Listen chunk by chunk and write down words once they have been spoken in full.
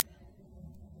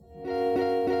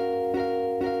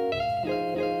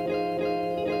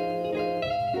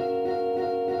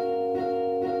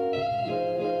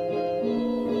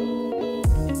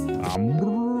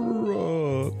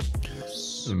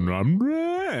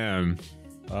man.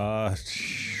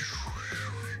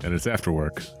 And it's after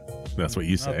work. That's what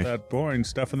you not say. that boring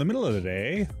stuff in the middle of the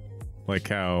day. Like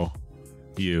how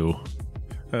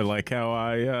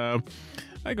I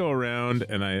go around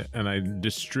and I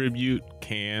distribute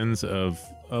cans of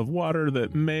water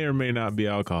that may or may not be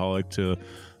alcoholic to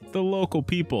the local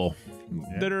people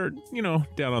that are,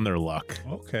 down on their luck.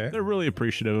 Okay. They're really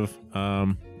appreciative.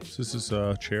 This is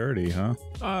a charity, huh?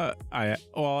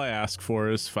 All I ask for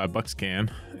is $5 a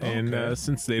can, and Okay.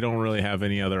 since they don't really have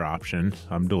any other option,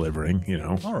 I'm delivering.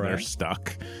 All right. They're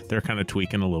stuck. They're kind of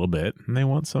tweaking a little bit, and they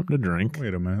want something to drink.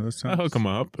 Wait a minute. That I hook them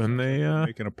up, and they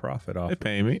making a profit off. they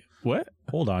pay me. What?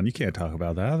 Hold on, you can't talk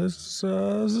about that. This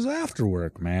is after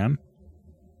work, man.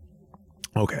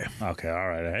 Okay, Okay, all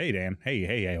right. Hey, Dan.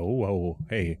 Hey. Oh,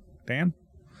 hey, Dan.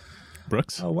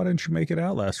 Brooks. Oh, why didn't you make it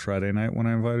out last Friday night when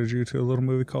I invited you to a little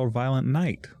movie called Violent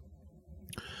Night?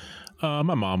 My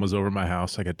mom was over at my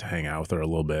house. I got to hang out with her a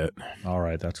little bit. All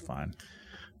right, that's fine.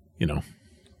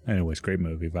 Anyways, Great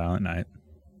movie, Violent Night.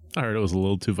 I heard it was a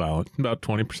little too violent, about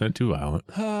 20% too violent.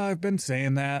 I've been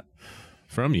saying that,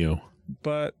 From you.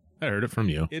 but I heard it from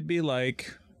you. it'd be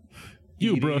like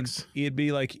Brooks. It'd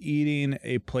be like eating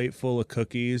a plate full of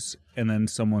cookies and then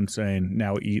someone saying,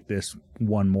 "Now eat this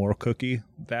one more cookie."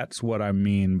 That's what I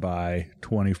mean by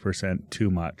 20% too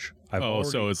much.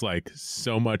 So it's like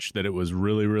so much that it was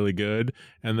really, really good,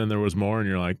 and then there was more, and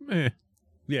you're like, eh.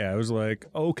 Yeah, it was like,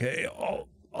 okay,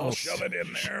 I'll shove it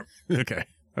in there. Okay.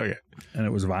 And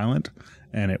it was violent,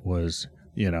 and it was,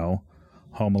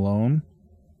 Home Alone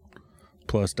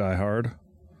plus Die Hard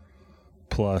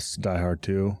plus Die Hard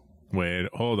 2. Wait,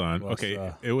 hold on. Plus,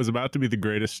 Okay, it was about to be the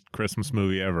greatest Christmas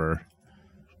movie ever.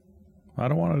 I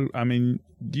don't want to,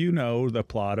 you know the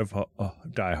plot of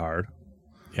Die Hard,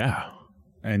 Yeah.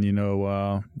 and Die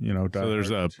So there's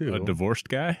Hard 2. a divorced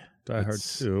guy Die Hard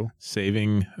that's 2.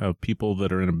 saving people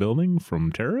that are in a building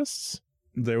from terrorists.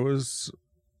 There was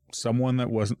someone that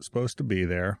wasn't supposed to be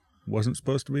there, wasn't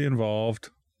supposed to be involved,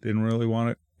 didn't really want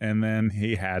it, and then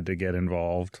he had to get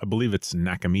involved. I believe it's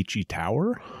Nakamichi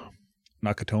Tower.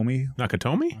 Nakatomi?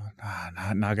 Nakatomi?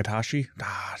 Not Nagatashi?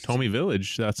 Tomi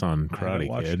Village. That's on I haven't Karate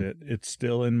watched Kid. it. It's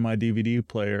still in my DVD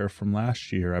player from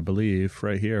last year, I believe.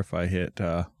 Right here, if I hit,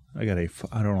 I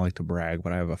don't like to brag,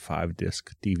 but I have a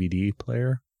 5-disc DVD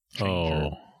player.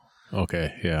 Oh,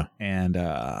 okay, yeah. And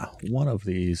one of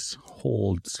these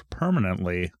holds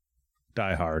permanently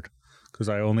Die Hard because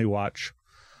I only watch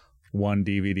one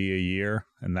DVD a year,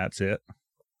 and that's it.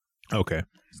 Okay.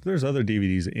 So there's other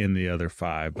DVDs in the other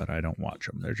 5, but I don't watch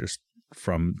them. They're just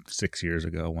from 6 years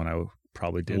ago when I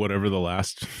probably did. Whatever the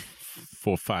last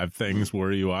 4-5 things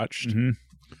were you watched. Mm-hmm.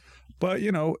 But,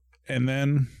 and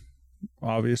then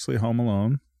obviously Home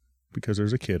Alone, because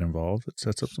there's a kid involved. It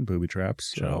sets up some booby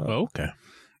traps. Okay.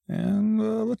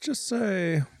 And let's just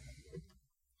say,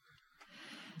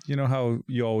 you know how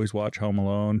you always watch Home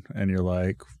Alone and you're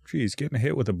like, geez, getting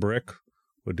hit with a brick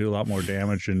would do a lot more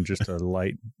damage than just a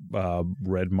light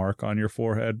red mark on your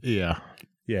forehead. Yeah,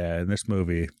 Yeah, in this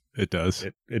movie, it does.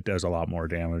 it does a lot more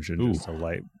damage than just a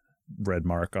light red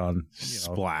mark on,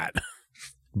 Splat.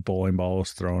 bowling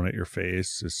balls thrown at your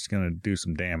face. It's going to do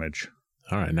some damage.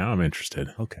 All right, now I'm interested.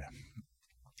 Okay.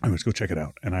 Let's go check it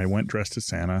out. And I went dressed as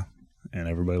Santa, and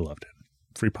everybody loved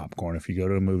it. Free popcorn if you go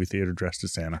to a movie theater dressed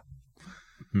as Santa.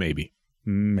 Maybe.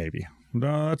 Maybe.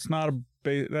 No, that's not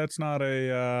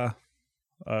a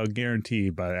guarantee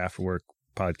by After Work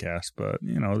podcast, but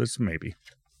this maybe.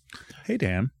 Hey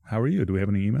Dan, how are you? Do we have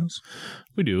any emails?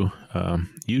 We do.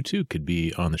 You too could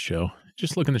be on the show.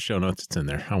 Just look in the show notes. It's in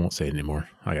there. I won't say it anymore.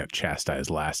 I got chastised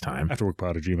last time.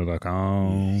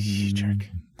 Afterworkpod@gmail.com. You jerk.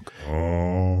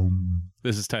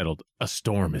 This is titled "A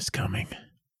Storm is Coming."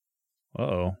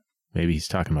 Uh-oh. Maybe he's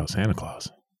talking about Santa Claus.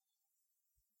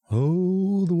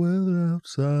 Oh, the weather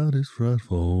outside is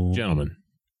frightful. Gentlemen,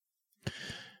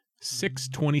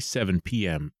 6:27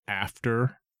 p.m.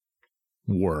 after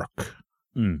work.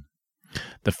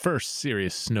 The first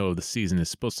serious snow of the season is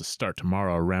supposed to start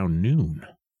tomorrow around noon.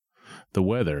 The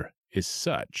weather is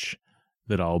such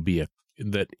that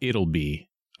it'll be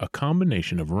a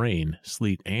combination of rain,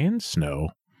 sleet, and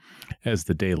snow as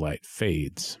the daylight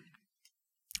fades.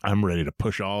 I'm ready to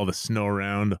push all the snow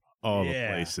around all the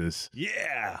places.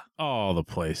 Yeah. All the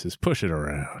places. Push it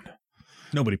around.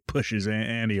 Nobody pushes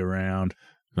Andy around.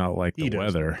 Not like the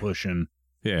weather. Pushing.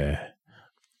 Yeah.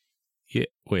 Yeah.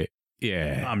 Wait.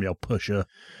 Yeah. I'm your pusher.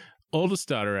 Oldest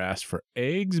daughter asked for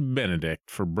eggs Benedict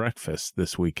for breakfast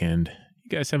this weekend. You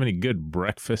guys have any good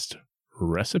breakfast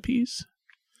recipes?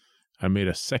 I made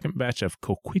a second batch of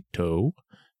coquito.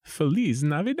 Feliz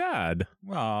Navidad.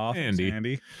 Aw, Andy.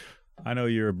 Andy. I know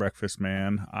you're a breakfast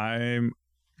man. I'm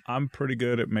I'm pretty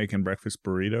good at making breakfast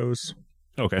burritos,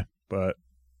 Okay. but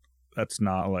that's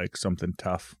not like something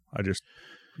tough. I just,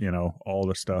 all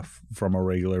the stuff from a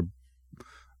regular,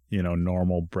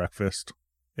 normal breakfast,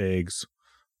 eggs,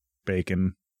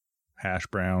 bacon, hash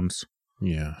browns,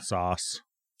 Yeah. sauce,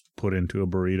 put into a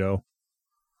burrito,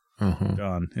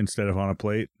 done. Instead of on a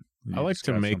plate. I like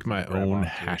to make my own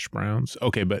hash browns.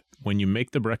 Okay, but when you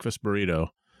make the breakfast burrito,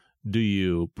 do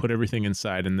you put everything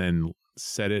inside and then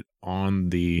set it on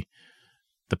the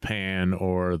pan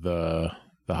or the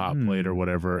hot plate or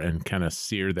whatever and kind of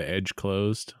sear the edge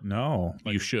closed? No.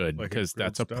 You should, because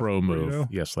that's a pro move. burrito?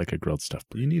 Yes, like a grilled stuff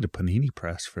burrito. You need a panini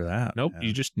press for that. Nope, man.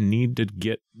 you just need to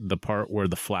get the part where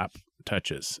the flap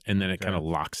touches, and then it Okay. kind of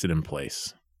locks it in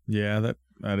place. Yeah,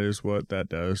 that is what that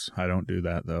does. I don't do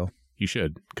that, though. You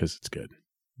should, because it's good.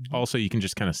 Also, you can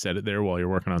just kind of set it there while you're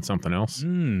working on something else.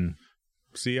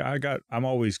 See, I'm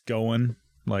always going,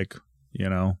 like,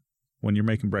 when you're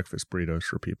making breakfast burritos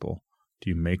for people, do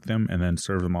you make them and then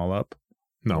serve them all up?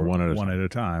 No, Or one at a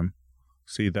time.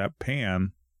 See, that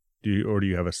pan, do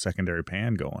you have a secondary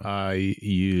pan going? I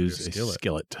use a skillet.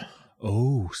 skillet.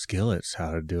 Oh, skillets,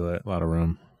 how to do it. A lot of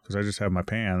room. Because I just have my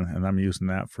pan, and I'm using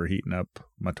that for heating up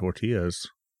my tortillas.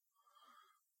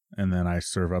 And then I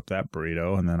serve up that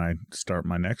burrito, and then I start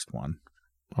my next one.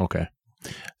 Okay.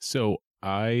 So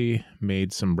I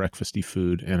made some breakfasty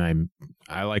food, and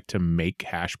I like to make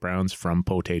hash browns from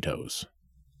potatoes.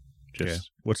 Okay.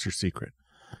 What's your secret?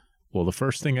 Well, the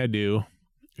first thing I do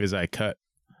is I cut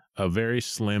a very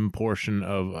slim portion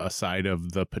of a side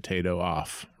of the potato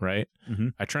off, right? Mm-hmm.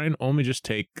 I try and only just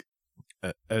take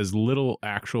as little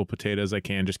actual potato as I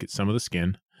can, just get some of the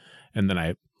skin, and then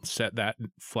I set that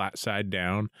flat side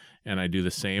down, and I do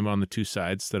the same on the two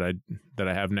sides that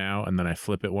I have now, and then I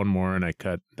flip it one more, and I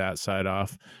cut that side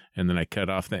off, and then I cut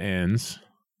off the ends,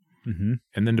 Mm-hmm.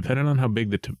 and then depending on how big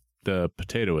the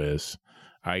potato is,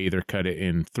 I either cut it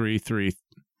in three,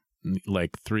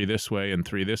 like 3 this way and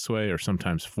 3 this way, or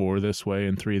sometimes 4 this way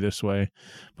and 3 this way,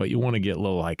 but you want to get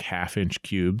little like 1/2 inch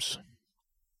cubes.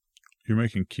 You're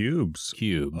making cubes.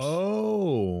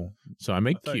 Oh. So I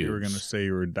make I thought cubes. you were going to say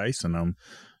you were dicing them.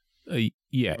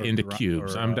 Yeah, Or into gr-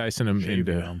 cubes. or, I'm dicing them shaving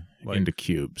into them, like- into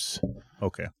cubes,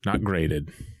 Okay. not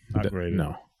grated. Not grated.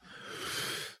 No.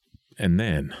 And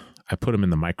then I put them in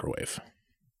the microwave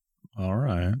All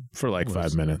right. for like Ooh, 5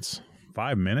 that's- minutes,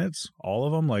 5 minutes? All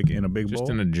of them, like in a big just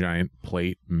bowl? in a giant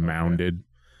plate, mounded.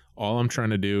 All I'm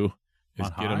trying to do is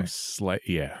On get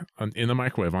them in the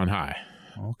microwave on high.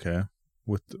 Okay.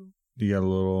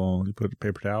 You put a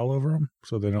paper towel over them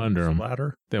so they don't Under 'em.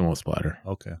 splatter? They won't splatter.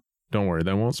 Okay. Don't worry,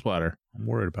 they won't splatter. I'm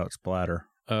worried about splatter.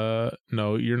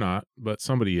 No, you're not, but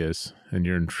somebody is, and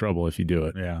you're in trouble if you do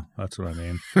it. Yeah, that's what I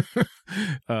mean.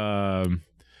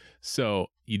 So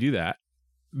you do that,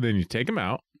 then you take them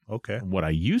out. Okay. What I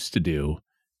used to do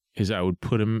is I would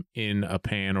put them in a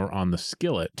pan or on the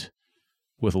skillet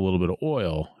with a little bit of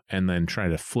oil, and then try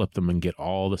to flip them and get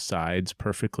all the sides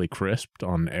perfectly crisped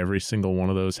on every single one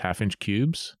of those 1/2 inch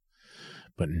cubes.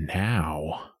 But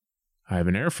now I have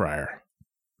an air fryer.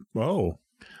 Oh.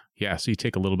 Yeah, so you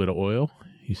take a little bit of oil,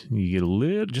 you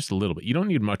get just a little bit. You don't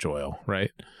need much oil,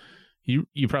 right? You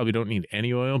probably don't need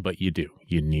any oil, but you do.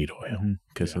 You need oil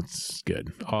because it's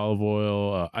good. Olive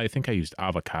oil. I think I used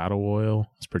avocado oil.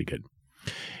 It's pretty good.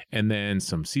 And then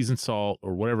some seasoned salt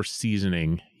or whatever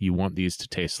seasoning you want these to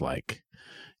taste like.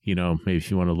 Maybe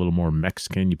if you want a little more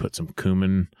Mexican, you put some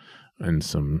cumin and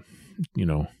some,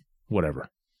 whatever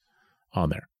on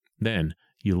there. Then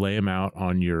you lay them out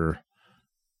on your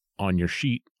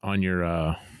sheet, on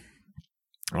your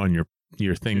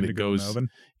thing that goes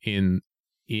in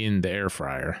the air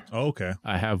fryer. Oh, okay.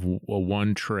 I have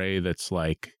one tray that's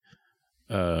like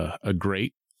a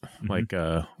grate, like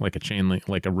a chain link,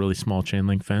 like a really small chain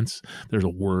link fence. There's a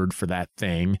word for that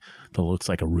thing that looks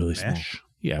like a really Mesh? small.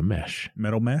 Yeah, mesh.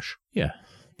 Metal mesh? Yeah,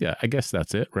 I guess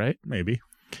that's it, right? Maybe.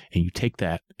 And you take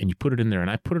that and you put it in there,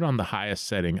 and I put it on the highest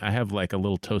setting. I have like a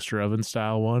little toaster oven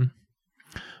style one,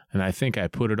 and I think I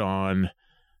put it on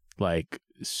like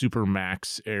super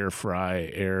max air fry,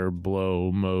 air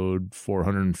blow mode,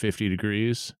 450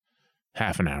 degrees,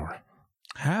 half an hour.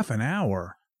 Half an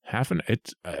hour?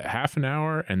 It's half an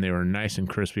hour, and they were nice and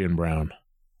crispy and brown.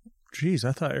 Jeez,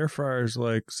 I thought air fryers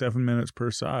like 7 minutes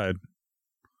per side.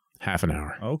 Half an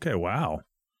hour. Okay, wow.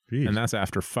 Jeez. And that's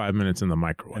after 5 minutes in the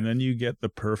microwave. And then you get the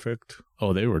perfect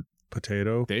they were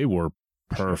potato.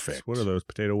 perfect. What are those?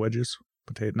 Potato wedges?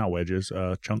 Not wedges,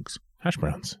 chunks. Hash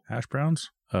browns. Hash browns?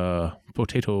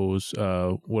 Potatoes,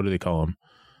 what do they call them?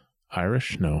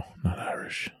 Irish? No, not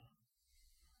Irish.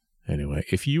 Anyway,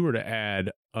 if you were to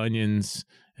add onions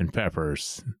and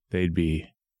peppers, they'd be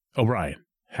O'Brien.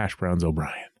 Hash browns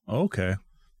O'Brien. Okay.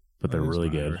 but they're That is really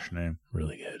an good. Irish name.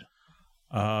 Really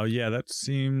good. Yeah, that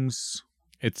seems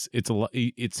It's a lot.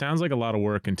 It sounds like a lot of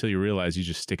work until you realize you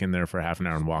just stick in there for half an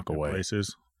hour and walk away.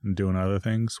 places and doing other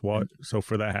things. So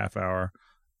for that half hour,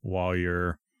 while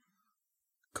you're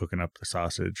cooking up the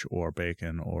sausage or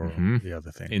bacon or the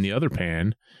other thing in the other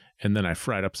pan, and then I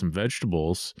fried up some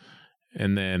vegetables,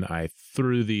 and then I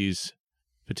threw these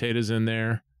potatoes in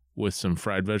there with some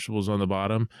fried vegetables on the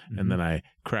bottom, and then I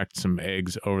cracked some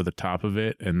eggs over the top of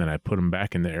it, and then I put them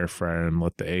back in the air fryer and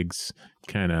let the eggs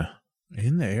kind of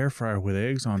in the air fryer with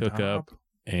eggs on cook top. up,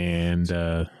 and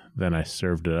then I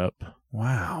served it up.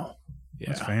 Wow,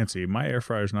 that's fancy. My air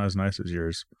fryer is not as nice as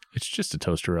yours. It's just a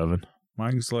toaster oven.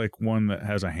 Mine's like one that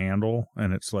has a handle,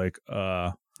 and it's like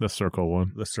the circle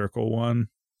one.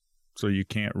 So you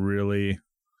can't really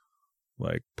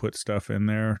like put stuff in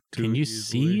there. Can you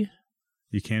see?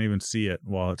 You can't even see it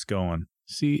while it's going.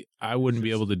 See, I wouldn't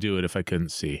be able to do it if I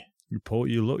couldn't see.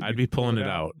 I'd be pulling it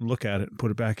out. Look at it,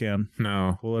 put it back in.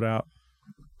 No. Pull it out.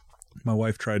 My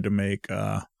wife tried to make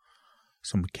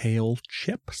some kale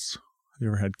chips. You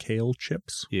ever had kale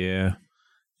chips? Yeah.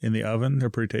 In the oven, they're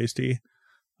pretty tasty.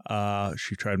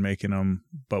 She tried making them,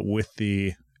 but with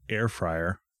the air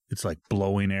fryer, it's like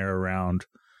blowing air around,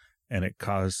 and it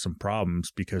caused some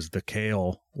problems because the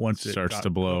kale, once it starts to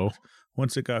blow.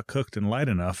 Once it got cooked and light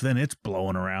enough, then it's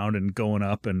blowing around and going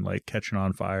up and like catching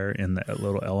on fire in that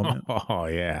little element. Oh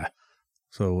yeah.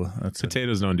 So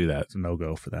potatoes don't do that. It's a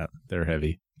no-go for that. They're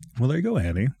heavy. Well, there you go,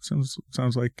 Andy. Sounds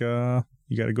like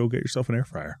you got to go get yourself an air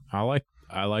fryer.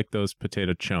 I like those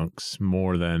potato chunks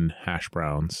more than hash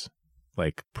browns,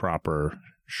 like proper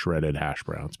shredded hash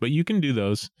browns. But you can do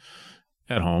those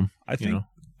at home. I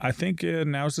think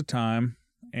now's the time.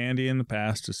 Andy in the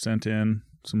past has sent in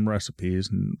some recipes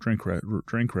and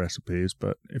drink recipes.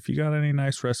 But if you got any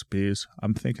nice recipes,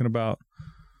 I'm thinking about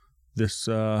this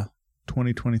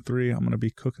 2023. I'm going to be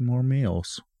cooking more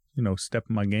meals.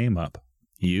 Stepping my game up.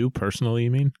 You personally, you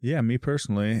mean? Yeah, me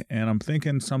personally. And I'm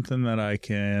thinking something that I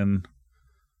can,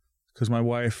 because my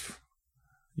wife,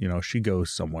 she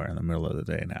goes somewhere in the middle of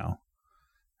the day now.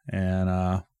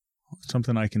 And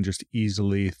something I can just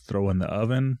easily throw in the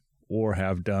oven or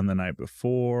have done the night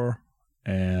before,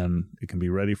 and it can be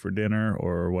ready for dinner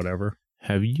or whatever.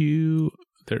 Have you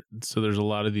so there's a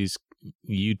lot of these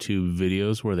YouTube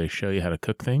videos where they show you how to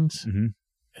cook things, and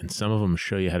some of them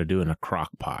show you how to do it in a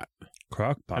crock pot.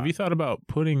 Have you thought about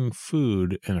putting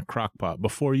food in a crock pot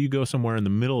before you go somewhere in the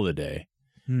middle of the day?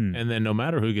 And then no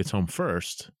matter who gets home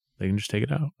first, they can just take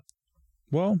it out.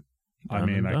 Well, I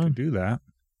could do that.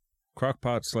 Crock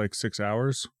pot's like 6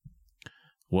 hours.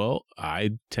 Well, I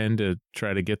tend to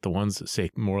try to get the ones that say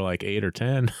more like 8 or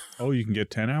 10. Oh, you can get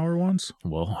 10-hour ones?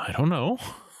 Well, I don't know.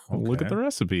 Okay. Look at the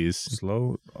recipes.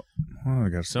 Slow. Oh,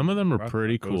 some of them are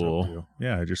pretty cool.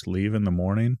 Yeah, I just leave in the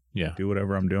morning. Yeah. Do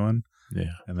whatever I'm doing.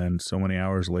 Yeah. And then so many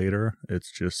hours later,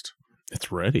 it's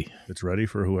ready. It's ready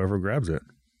for whoever grabs it.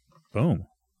 Boom.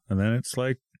 And then it's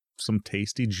like some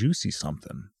tasty, juicy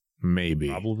something. Maybe.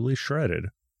 Probably shredded.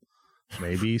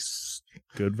 Maybe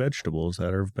good vegetables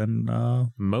that have been...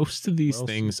 Most of these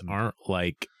things aren't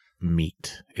like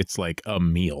meat. It's like a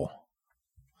meal.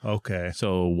 Okay.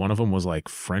 So one of them was like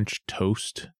French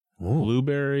toast. Ooh.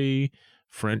 Blueberry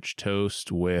French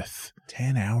toast with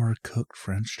 10-hour cooked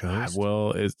French toast.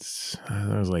 Well, it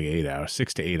was like 8 hours,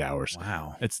 6 to 8 hours.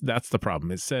 Wow. That's the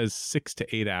problem. It says 6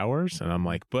 to 8 hours, and I'm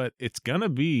like, but it's gonna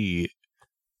be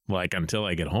like until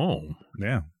I get home.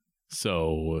 Yeah.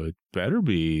 So it better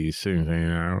be 6 to 8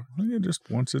 hours.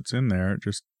 Just once it's in there, it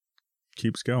just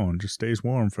keeps going. Just stays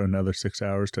warm for another 6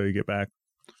 hours till you get back.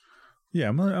 Yeah,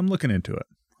 I'm looking into it.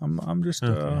 I'm just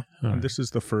okay. Right. This is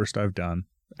the first I've done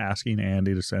asking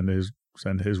Andy to send his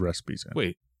recipes in.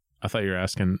 Wait, I thought you were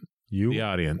asking you, the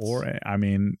audience, or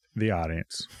the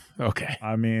audience. Okay.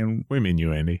 We mean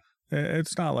you, Andy.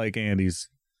 It's not like Andy's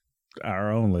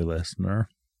our only listener,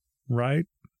 right?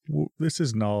 This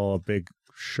isn't all a big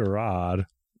charade.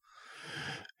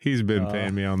 He's been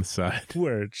paying me on the side.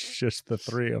 Where it's just the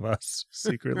three of us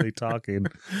secretly talking,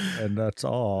 and that's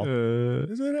all.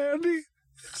 Is it Andy?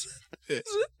 Is it?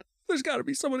 There's got to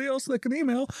be somebody else that can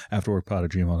email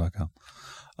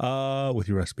afterworkpod@gmail.com with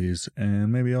your recipes,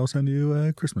 and maybe I'll send you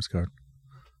a Christmas card.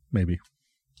 Maybe.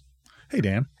 Hey,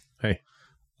 Dan. Hey.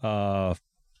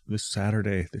 This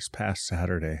past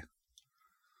Saturday,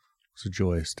 was a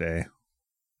joyous day.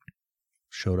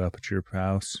 Showed up at your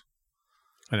house.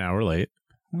 An hour late.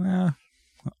 Well,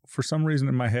 for some reason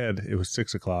in my head, it was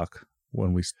 6 o'clock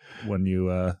when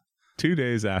you 2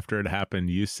 days after it happened,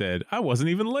 you said, I wasn't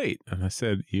even late. And I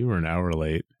said, you were an hour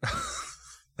late.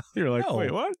 You're like, no,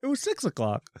 wait, what? It was 6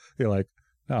 o'clock. You're like,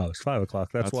 No, it's 5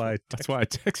 o'clock. That's why I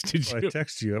texted you. I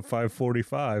texted you at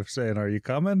 5:45 saying, "Are you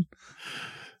coming?"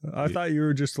 I thought you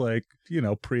were just like,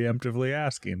 preemptively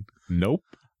asking. Nope.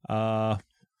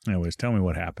 Anyways, tell me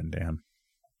what happened, Dan.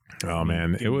 Oh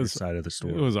man, it was side of the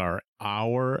story. It was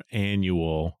our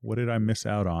annual. What did I miss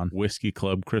out on? Whiskey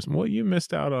Club Christmas. Well, you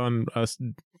missed out on us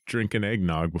drinking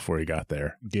eggnog before you got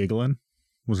there. Giggling?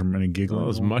 Was there many giggling? Well,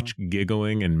 there was much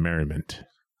giggling and merriment.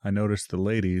 I noticed the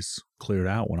ladies cleared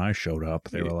out when I showed up.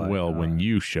 They were like, "Well, when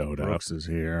you showed Brooks up, is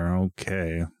here.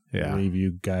 Okay, yeah, leave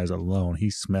you guys alone. He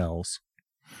smells."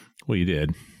 Well, you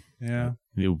did. Yeah,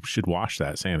 you should wash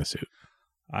that Santa suit.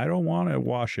 I don't want to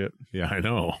wash it. Yeah, I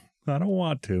know. I don't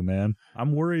want to, man.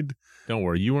 I'm worried. Don't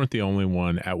worry. You weren't the only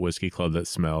one at Whiskey Club that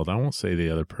smelled. I won't say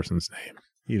the other person's name.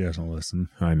 He doesn't listen.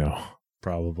 I know.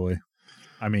 Probably.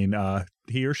 I mean,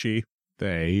 he or she.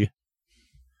 They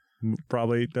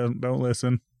probably don't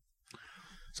listen.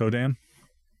 So, Dan?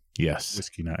 Yes.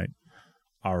 Whiskey night.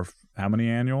 Our, how many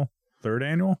annual? 3rd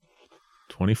annual?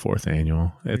 24th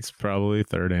annual. It's probably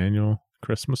 3rd annual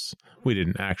Christmas. We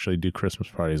didn't actually do Christmas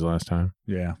parties last time.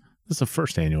 Yeah. This is the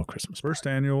 1st annual Christmas party. 1st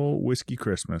annual Whiskey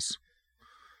Christmas.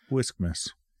 Whiskmas.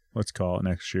 Let's call it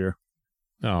next year.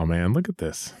 Oh, man. Look at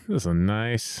this. This is a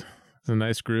nice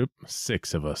group.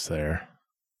 6 of us there.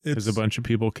 There's a bunch of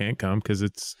people can't come because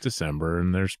it's December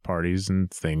and there's parties and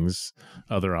things,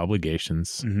 other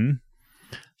obligations. Mm-hmm.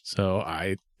 So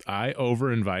I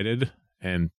over-invited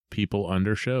and people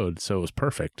undershowed, so it was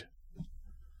perfect.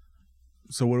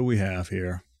 So what do we have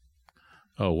here?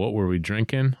 Oh, what were we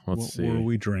drinking? Let's see. What were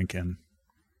we drinking?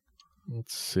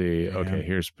 Let's see. Yeah. Okay,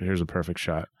 here's a perfect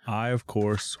shot. I, of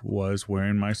course, was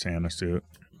wearing my Santa suit.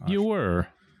 You were.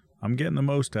 I'm getting the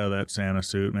most out of that Santa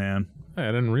suit, man. I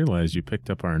didn't realize you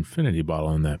picked up our infinity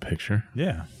bottle in that picture.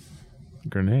 Yeah.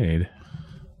 Grenade.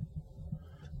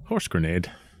 Horse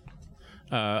grenade.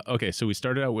 Okay, so we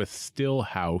started out with Still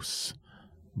House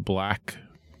Black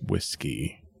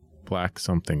Whiskey. Black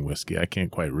something whiskey. I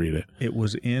can't quite read it. It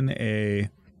was in a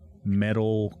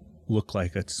metal, looked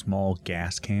like a small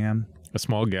gas can. A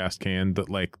small gas can that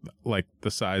like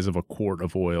the size of a quart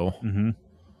of oil. Mm-hmm.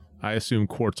 I assume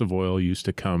quarts of oil used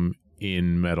to come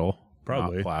in metal,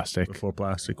 probably not plastic. Before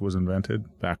plastic was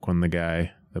invented. Back when the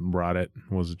guy that brought it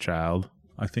was a child.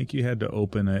 I think you had to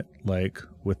open it like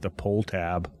with the pull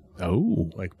tab. Oh.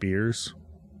 Like beers.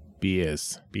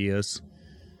 Beers.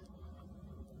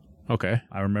 Okay.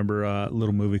 I remember a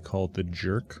little movie called The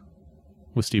Jerk.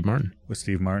 With Steve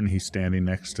Martin. He's standing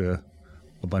next to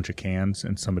a bunch of cans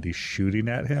and somebody's shooting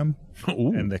at him.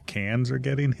 Ooh. And the cans are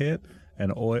getting hit.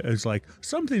 And it's like,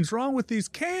 something's wrong with these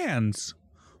cans.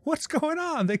 What's going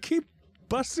on? They keep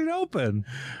busting open.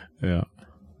 Yeah.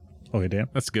 Okay, Dan.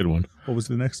 That's a good one. What was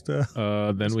the next?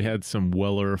 Then we had some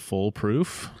Weller Full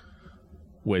Proof,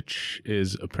 which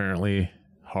is apparently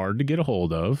hard to get a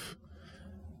hold of.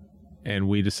 And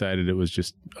we decided it was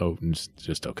just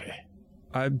okay.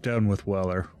 I'm done with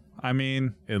Weller. I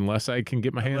mean, unless I can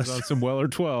get my hands on some Weller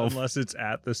 12. Unless it's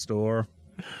at the store.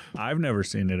 I've never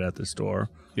seen it at the store.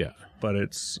 Yeah. But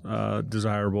it's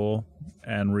desirable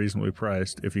and reasonably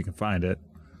priced if you can find it.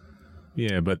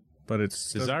 Yeah, but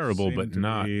it's desirable, but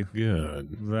not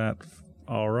good.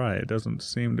 All right. It doesn't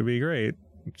seem to be great.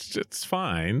 It's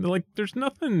fine. Like, there's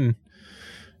nothing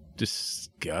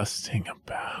disgusting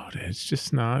about it. It's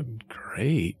just not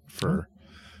great.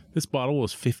 This bottle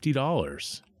was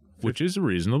 $50, which is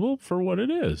reasonable for what it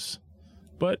is,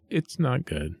 but it's not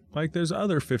good. Like, there's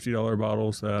other $50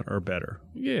 bottles that are better.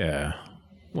 Yeah.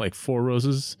 Like Four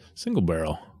Roses single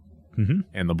barrel. Mm-hmm.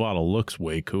 And the bottle looks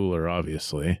way cooler,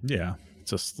 obviously. Yeah.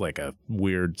 It's just like a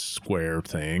weird square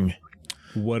thing.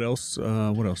 What else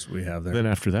do we have there? Then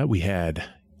after that, we had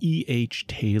E.H.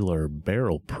 Taylor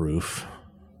Barrel Proof.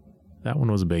 That one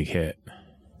was a big hit.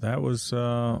 That was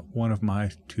one of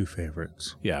my 2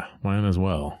 favorites. Yeah, mine as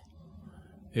well.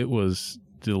 It was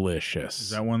delicious.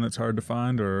 Is that one that's hard to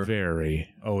find, or very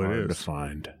hard to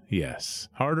find? Yes,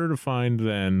 harder to find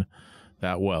than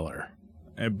that Weller.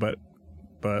 But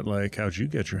like, how'd you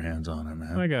get your hands on it,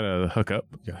 man? I got a hookup.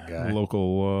 A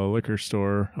local liquor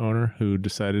store owner who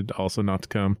decided also not to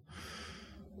come.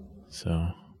 So,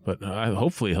 but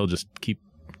hopefully he'll just keep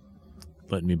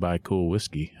letting me buy cool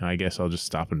whiskey. I guess I'll just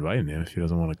stop inviting him if he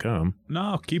doesn't want to come.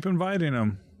 No, keep inviting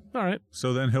him. All right.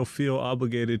 So then he'll feel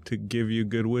obligated to give you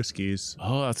good whiskeys.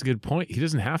 Oh, that's a good point. He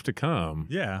doesn't have to come.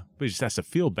 Yeah. But he just has to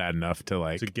feel bad enough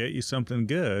to to get you something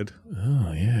good.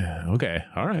 Oh, yeah. Okay.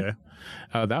 All right.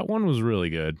 Okay. That one was really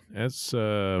good. It's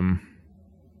the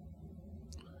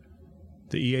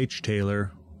E.H.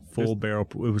 Taylor full barrel.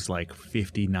 It was like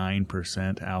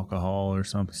 59% alcohol or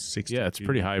something. 60. Yeah, it's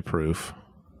pretty high proof.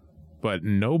 But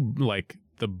no, like,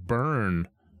 the burn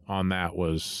on that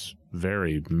was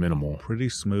very minimal. Pretty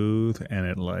smooth, and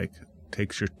it like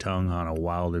takes your tongue on a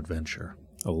wild adventure.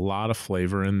 A lot of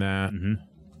flavor in that. Mm-hmm.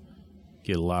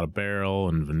 Get a lot of barrel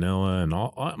and vanilla and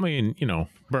all. I mean,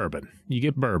 bourbon. You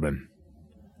get bourbon.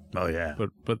 Oh yeah,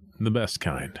 but the best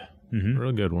kind. Mm-hmm.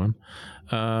 Real good one.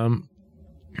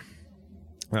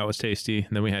 That was tasty.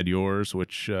 And then we had yours,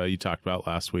 which you talked about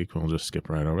last week. We'll just skip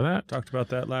right over that. Talked about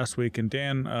that last week, and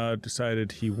Dan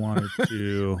decided he wanted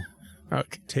to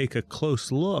take a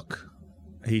close look.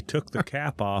 He took the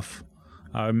cap off.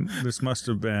 He must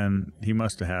have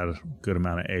had a good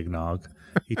amount of eggnog.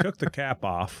 He took the cap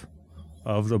off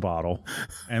of the bottle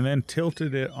and then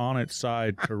tilted it on its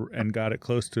side and got it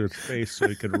close to its face so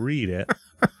he could read it,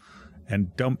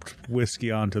 and dumped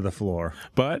whiskey onto the floor.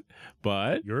 But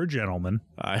You're a gentleman.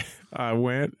 I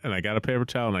went and I got a paper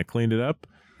towel and I cleaned it up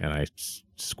and I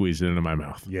squeezed it into my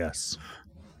mouth. Yes.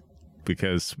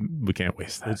 Because we can't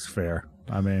waste that. It's fair.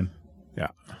 I mean, yeah.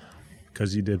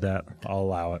 Because you did that, I'll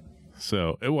allow it.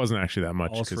 So it wasn't actually that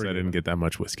much All's because I forgiven. didn't get that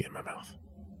much whiskey in my mouth.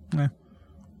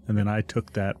 And then I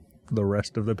took the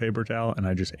rest of the paper towel and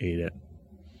I just ate it.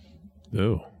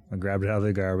 Oh, I grabbed it out of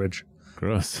the garbage,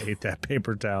 gross. ate that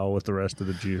paper towel with the rest of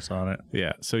the juice on it.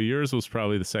 Yeah. So yours was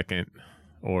probably the second,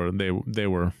 or they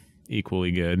were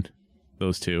equally good.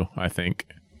 Those two, I think.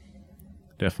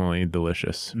 Definitely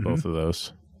delicious. Mm-hmm. Both of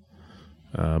those.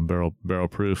 Barrel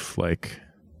proof, like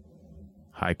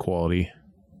high quality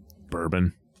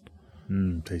bourbon.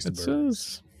 Tasted It bourbon.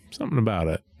 says something about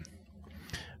it.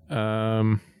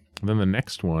 Then the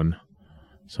next one,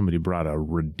 somebody brought a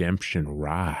Redemption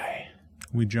Rye.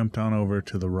 We jumped on over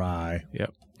to the rye.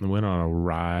 Yep. We went on a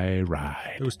rye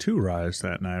ride. There was 2 ryes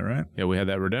that night, right? Yeah, we had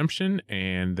that Redemption,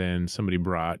 and then somebody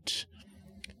brought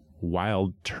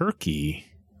Wild Turkey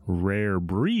Rare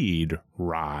Breed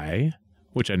Rye,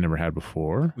 which I'd never had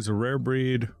before. It was a rare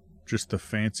breed, just the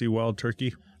fancy wild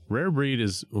turkey. Rare Breed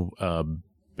is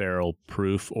barrel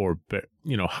proof or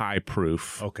high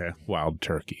proof Okay. wild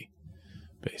turkey,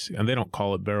 basically. And they don't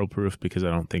call it barrel proof because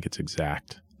I don't think it's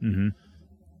exact. Mm-hmm.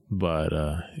 But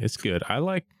it's good. I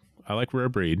like Rare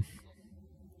Breed.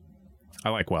 I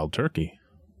like wild turkey.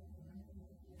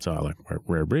 So I like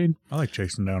Rare Breed. I like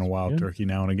chasing down a wild turkey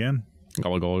now and again.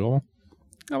 Gobble, gobble, gobble.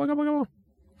 Gobble, gobble, gobble.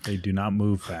 They do not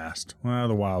move fast. Well,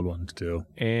 the wild ones do.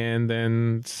 And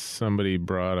then somebody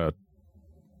brought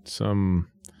some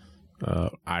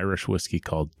Irish whiskey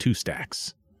called Two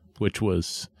Stacks, which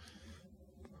was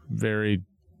very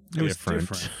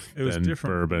different It was than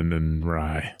different. bourbon and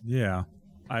rye. Yeah.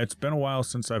 It's been a while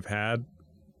since I've had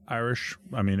Irish.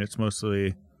 I mean, it's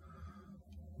mostly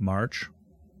March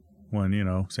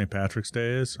when, St. Patrick's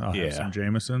Day is. I'll have some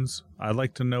Jamesons. I'd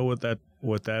like to know what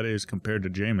that is compared to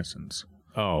Jameson's.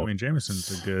 Oh. I mean,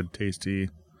 Jameson's a good, tasty.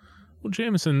 Well,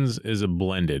 Jameson's is a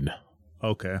blended.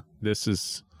 Okay. This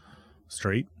is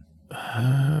Straight?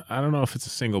 I don't know if it's a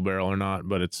single barrel or not,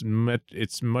 but it's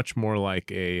much more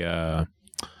like a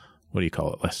what do you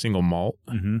call it? A single malt.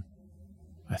 Mm-hmm.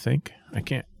 I think.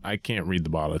 I can't read the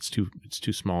bottle. It's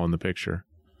too small in the picture.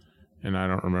 And I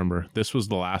don't remember. This was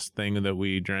the last thing that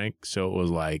we drank, so it was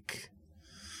like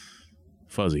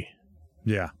fuzzy.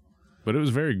 Yeah. But it was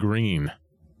very green.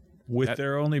 With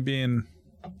there only being...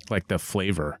 Like the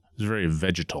flavor. It was very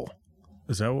vegetal.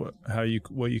 Is that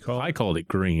what you call it? I called it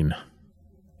green.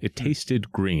 It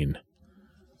tasted green.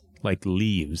 Like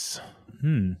leaves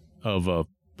of a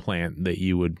plant that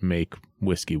you would make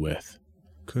whiskey with.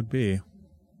 Could be.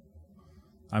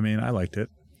 I mean, I liked it.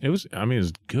 It was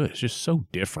good. It's just so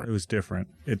different. It was different.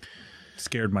 It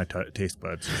scared my taste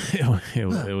buds. it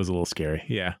was a little scary.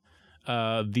 Yeah.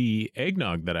 The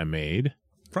eggnog that I made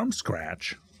From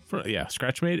scratch.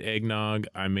 scratch made eggnog.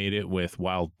 I made it with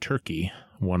Wild Turkey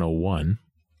 101.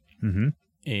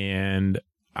 Mm-hmm. And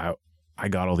I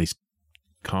got all these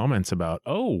comments about,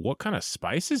 oh, what kind of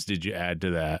spices did you add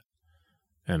to that?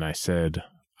 And I said,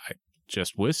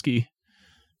 just whiskey.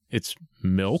 It's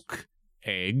milk,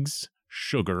 eggs,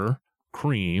 sugar,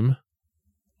 cream,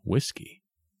 whiskey.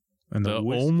 And the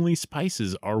only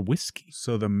spices are whiskey.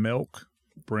 So the milk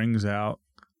brings out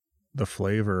the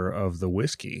flavor of the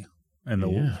whiskey,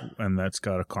 and that's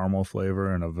got a caramel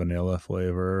flavor and a vanilla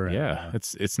flavor. And,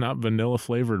 it's not vanilla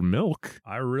flavored milk.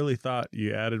 I really thought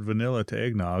you added vanilla to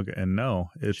eggnog, and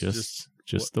no, it's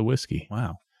just the whiskey.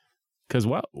 Wow. Because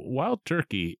Wild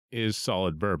Turkey is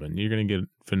solid bourbon. You're going to get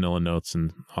vanilla notes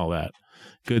and all that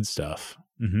good stuff.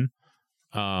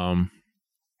 Mm-hmm.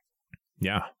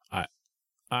 Yeah,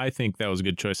 I think that was a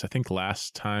good choice. I think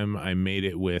last time I made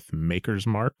it with Maker's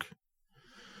Mark,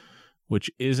 which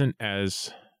isn't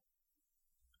as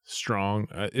strong.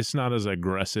 It's not as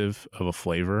aggressive of a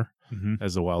flavor.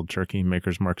 as the Wild Turkey.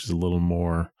 Maker's Mark is a little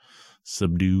more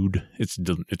subdued. It's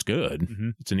good.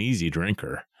 It's an easy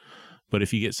drinker. But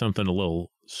if you get something a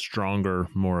little stronger,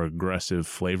 more aggressive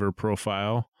flavor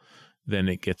profile, then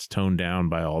it gets toned down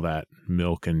by all that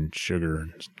milk and sugar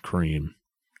and cream.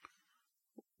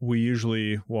 We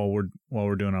usually, while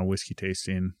we're doing our whiskey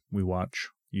tasting, we watch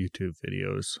YouTube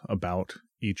videos about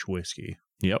each whiskey.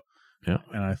 Yep. Yeah.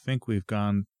 And I think we've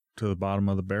gone to the bottom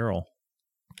of the barrel,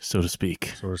 so to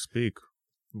speak.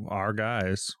 Our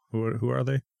guys, who are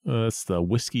they? It's the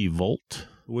Whiskey Vault.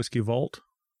 Whiskey Vault.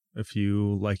 If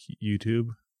you like YouTube,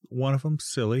 one of them's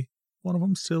silly,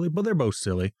 but they're both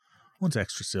silly. One's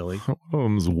extra silly. One of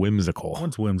them's whimsical.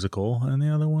 One's whimsical, and the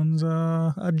other one's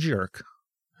a jerk.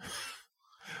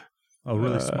 A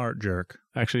really smart jerk.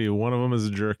 Actually, one of them is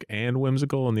a jerk and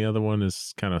whimsical, and the other one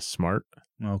is kind of smart.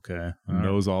 Okay.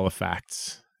 Knows all the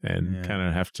facts, and kind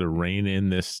of have to rein in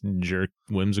this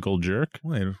whimsical jerk.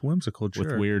 Wait, whimsical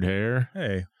jerk? With weird hair.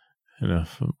 Hey. And a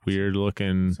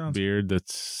weird-looking beard that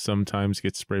sometimes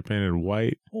gets spray-painted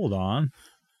white. Hold on.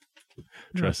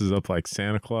 Dresses up like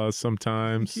Santa Claus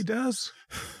sometimes. He does.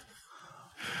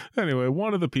 Anyway,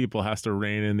 one of the people has to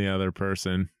rein in the other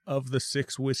person. Of the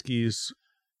 6 whiskeys,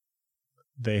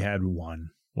 they had one.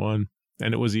 And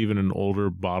it was even an older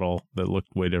bottle that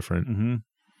looked way different.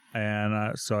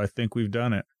 And so I think we've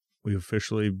done it. We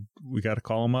got to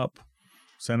call them up,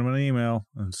 send them an email,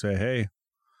 and say, hey,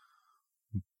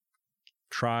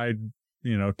 tried,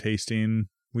 tasting.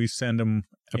 We send them.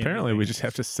 Apparently, we just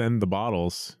have to send the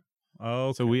bottles.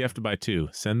 Oh, so we have to buy 2.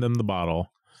 Send them the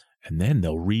bottle, and then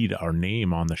they'll read our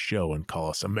name on the show and call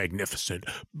us a magnificent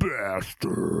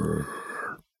bastard.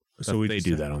 So they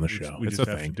do that on the show. We just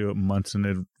have to do it months in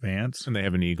advance, and they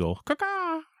have an eagle.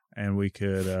 Caw-caw. And we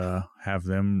could have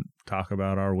them talk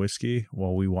about our whiskey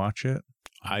while we watch it.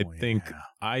 I think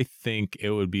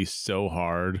it would be so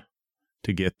hard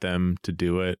to get them to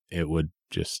do it. It would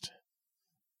just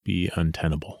be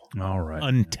untenable. All right.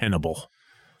 Untenable.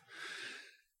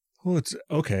 Well, it's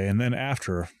okay. And then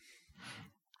after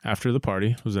the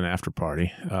party, it was an after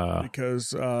party.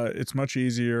 Because it's much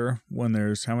easier when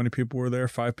there's, how many people were there?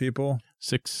 5 people?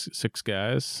 6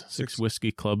 guys, 6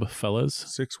 whiskey club fellas.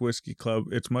 6 whiskey club.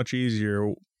 It's much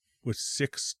easier with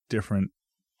 6 different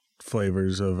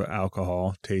flavors of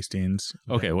alcohol tastings.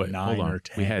 Okay, wait, hold on.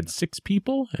 10. We had 6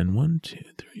 people and 1, 2,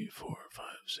 3, 4, 5,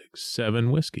 6,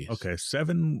 7 whiskeys. Okay,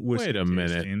 7 whiskey Wait a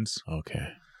minute. tastings. Okay.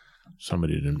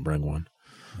 Somebody didn't bring one.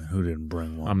 Who didn't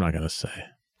bring one? I'm not going to say.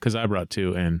 Because I brought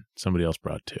 2 and somebody else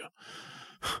brought 2.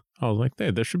 I was like,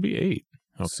 there should be 8.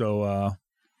 Okay. So,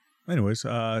 anyways,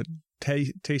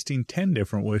 tasting 10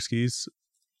 different whiskeys,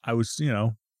 I was,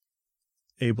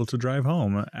 able to drive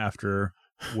home after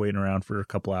waiting around for a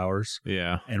couple hours.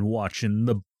 Yeah. And watching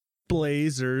the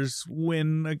Blazers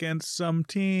win against some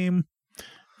team.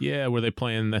 Yeah, were they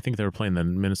playing? I think they were playing the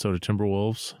Minnesota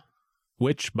Timberwolves,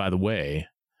 which, by the way,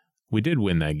 we did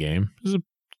win that game. It was a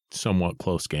somewhat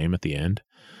close game at the end.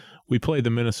 We played the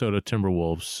Minnesota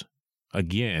Timberwolves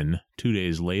again 2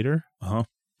 days later.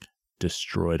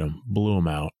 Destroyed them. Blew them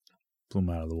out. Blew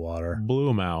them out of the water. Blew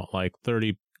them out like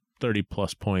 30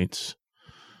 plus points.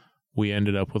 We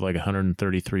ended up with like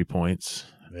 133 points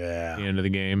at the end of the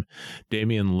game.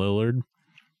 Damian Lillard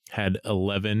had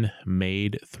 11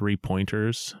 made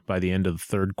 3-pointers by the end of the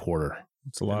third quarter.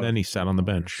 That's a lot. And then he sat on the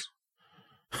bench.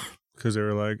 Because they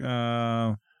were like,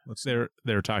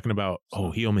 they were talking about,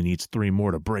 he only needs 3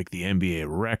 more to break the NBA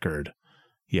record.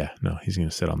 Yeah, no, he's going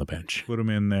to sit on the bench. Put him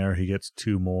in there. He gets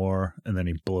 2 more, and then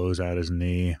he blows out his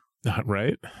knee.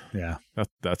 Right? Yeah.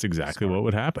 That's exactly what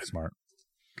would happen. Smart.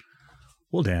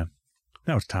 Well, Dan,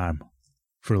 now it's time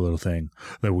for a little thing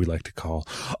that we like to call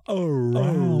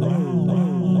Around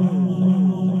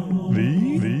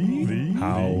the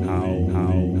House.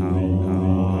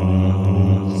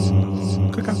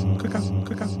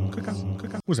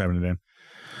 What's happening, Dan?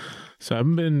 So I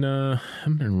haven't been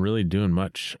really doing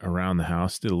much around the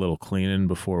house. Did a little cleaning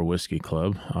before Whiskey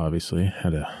Club. Obviously,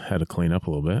 had to clean up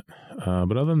a little bit.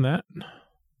 But other than that,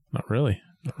 not really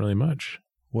much.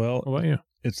 Well, how about you?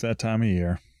 It's that time of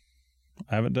year.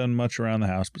 I haven't done much around the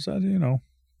house besides,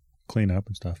 clean up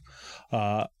and stuff.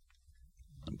 But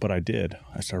I did.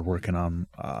 I started working on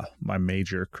my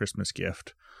major Christmas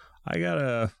gift.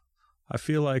 I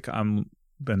feel like I'm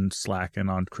been slacking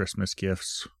on Christmas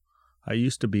gifts. I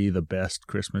used to be the best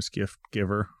Christmas gift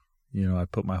giver. I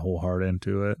put my whole heart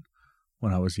into it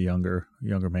when I was a younger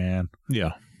man.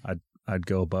 Yeah. I'd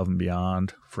go above and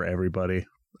beyond for everybody.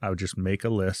 I would just make a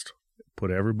list, put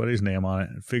everybody's name on it,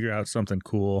 and figure out something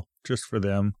cool just for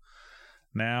them.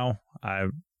 Now,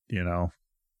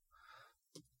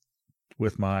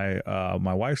 with my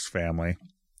my wife's family,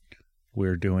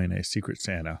 we're doing a Secret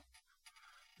Santa.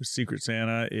 The Secret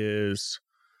Santa is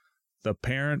the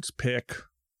parents pick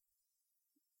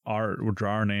we'll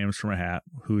draw our names from a hat,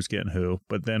 who's getting who,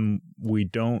 but then we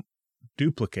don't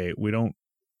duplicate.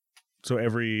 So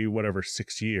every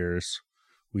 6 years,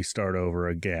 we start over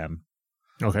again.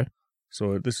 Okay.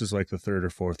 So this is like the third or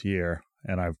fourth year,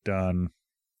 and I've done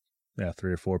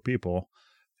 3 or 4 people,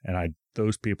 and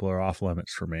those people are off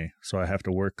limits for me. So I have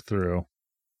to work through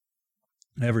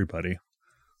everybody.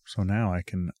 So now I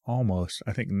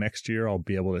think next year I'll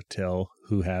be able to tell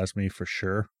who has me for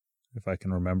sure, if I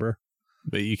can remember.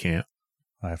 But you can't.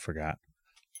 I forgot.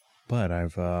 But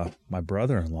my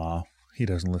brother-in-law, he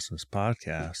doesn't listen to this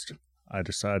podcast. I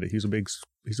decided he's a big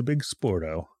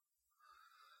sporto,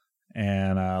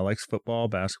 and likes football,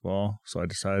 basketball. So I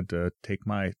decided to take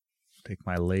my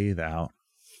lathe out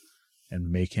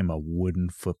and make him a wooden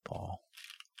football.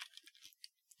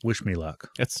 Wish me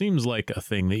luck. That seems like a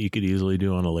thing that you could easily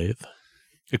do on a lathe,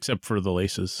 except for the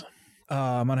laces.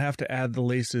 I'm gonna have to add the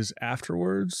laces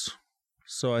afterwards.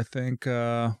 So I think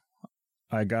I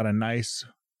got a nice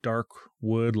dark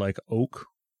wood like oak,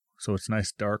 so it's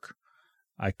nice dark.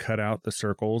 I cut out the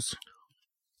circles,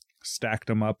 stacked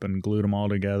them up, and glued them all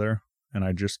together, and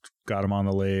I just got them on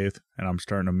the lathe, and I'm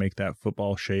starting to make that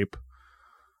football shape.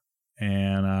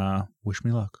 And wish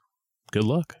me luck. Good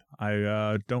luck.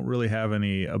 I don't really have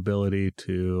any ability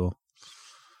to,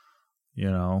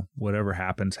 whatever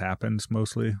happens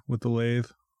mostly with the lathe.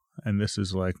 And this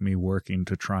is like me working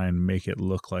to try and make it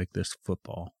look like this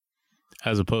football.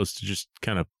 As opposed to just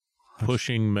kind of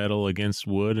pushing metal against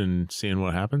wood and seeing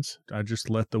what happens? I just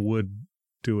let the wood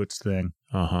do its thing.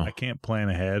 I can't plan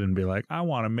ahead and be like, I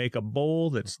want to make a bowl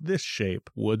that's this shape.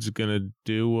 Wood's going to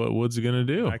do what wood's going to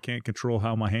do. I can't control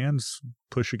how my hands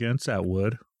push against that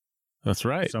wood. That's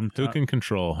right. Who can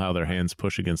control how their hands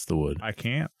push against the wood? I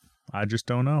can't. I just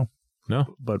don't know.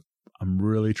 No. But I'm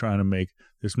really trying to make,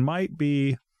 this might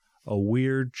be a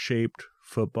weird shaped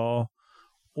football,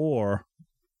 or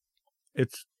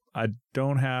it's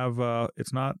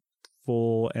not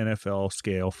full NFL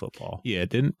scale football. Yeah, it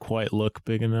didn't quite look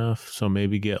big enough, so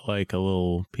maybe get like a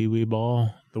little peewee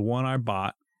ball. The one I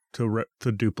bought to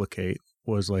duplicate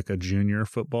was like a junior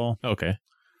football. Okay.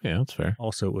 Yeah, that's fair.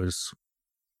 Also, it was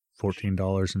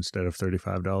 $14 instead of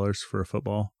 $35 for a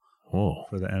football. Whoa.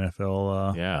 For the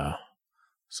NFL. Yeah.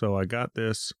 So I got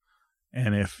this,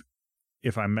 and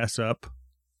if I mess up,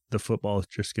 the football is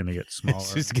just going to get smaller.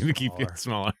 It's just going to keep getting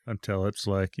smaller until it's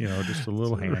like, just a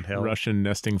little handheld. Russian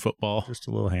nesting football. Just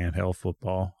a little handheld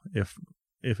football if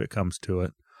it comes to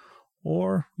it.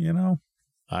 Or,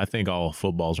 I think all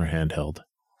footballs are handheld.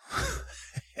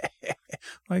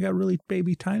 I got really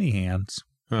baby tiny hands.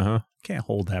 Can't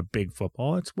hold that big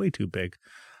football. It's way too big.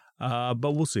 But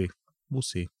we'll see. We'll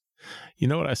see. You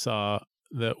know what I saw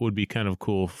that would be kind of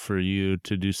cool for you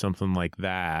to do something like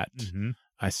that? Mm-hmm.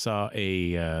 I saw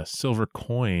a silver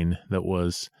coin that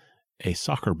was a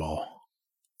soccer ball.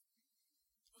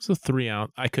 It was a 3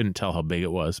 ounce. I couldn't tell how big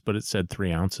it was, but it said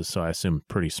 3 ounces, so I assumed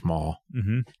pretty small.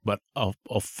 Mm-hmm. But a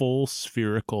full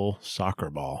spherical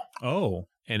soccer ball. Oh.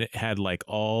 And it had like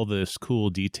all this cool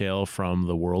detail from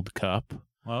the World Cup.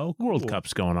 Oh, cool. World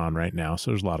Cup's going on right now,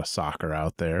 so there's a lot of soccer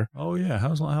out there. Oh, yeah.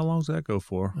 How long does that go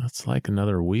for? That's like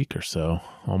another week or so,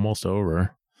 almost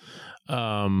over.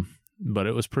 But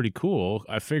it was pretty cool.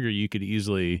 I figure you could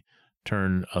easily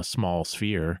turn a small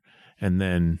sphere and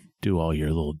then do all your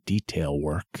little detail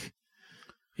work.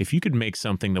 If you could make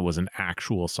something that was an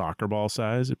actual soccer ball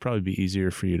size, it'd probably be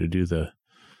easier for you to do the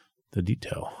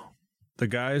detail. The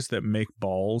guys that make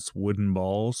balls, wooden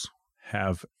balls,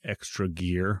 have extra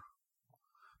gear.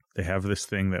 They have this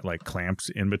thing that like clamps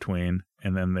in between,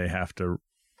 and then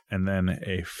then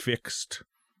a fixed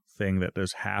thing that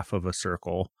does half of a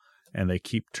circle. And they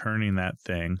keep turning that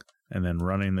thing and then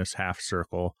running this half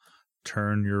circle,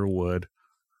 turn your wood,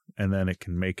 and then it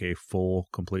can make a full,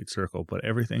 complete circle. But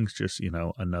everything's just,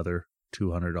 another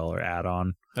 $200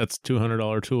 add-on. That's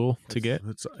 $200 tool to get?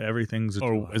 Everything's a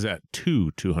tool. Or is that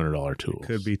two $200 tools? It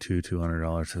could be two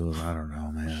 $200 tools. I don't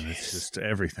know, man. Jeez. It's just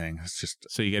everything. It's just...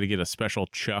 So you got to get a special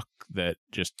chuck that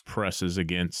just presses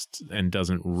against and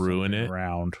doesn't ruin it?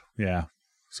 Round. Yeah.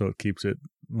 So it keeps it,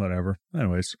 whatever.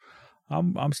 Anyways...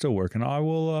 I'm still working. I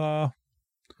will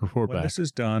report when back. This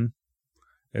is done.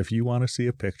 If you want to see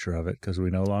a picture of it, because we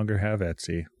no longer have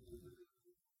Etsy.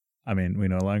 We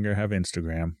no longer have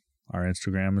Instagram. Our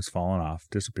Instagram has fallen off,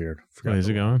 disappeared. Is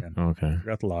it gone? Okay.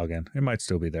 Forgot the login. It might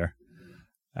still be there.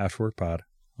 Afterwork Pod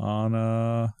on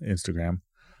Instagram.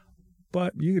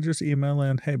 But you could just email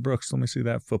in, hey Brooks, let me see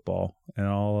that football, and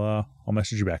I'll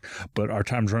message you back. But our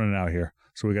time's running out here,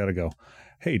 so we got to go.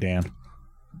 Hey Dan.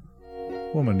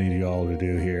 what I'm going to need you all to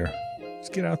do here is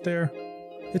get out there.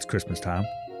 It's Christmas time.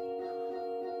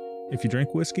 If you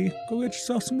drink whiskey, go get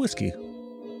yourself some whiskey.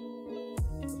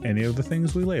 Any of the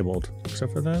things we labeled,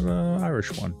 except for that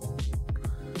Irish one.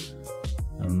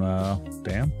 And,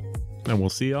 Dan? And we'll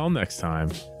see y'all next time.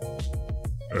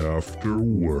 After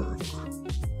work.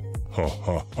 Ha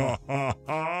ha ha ha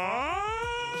ha!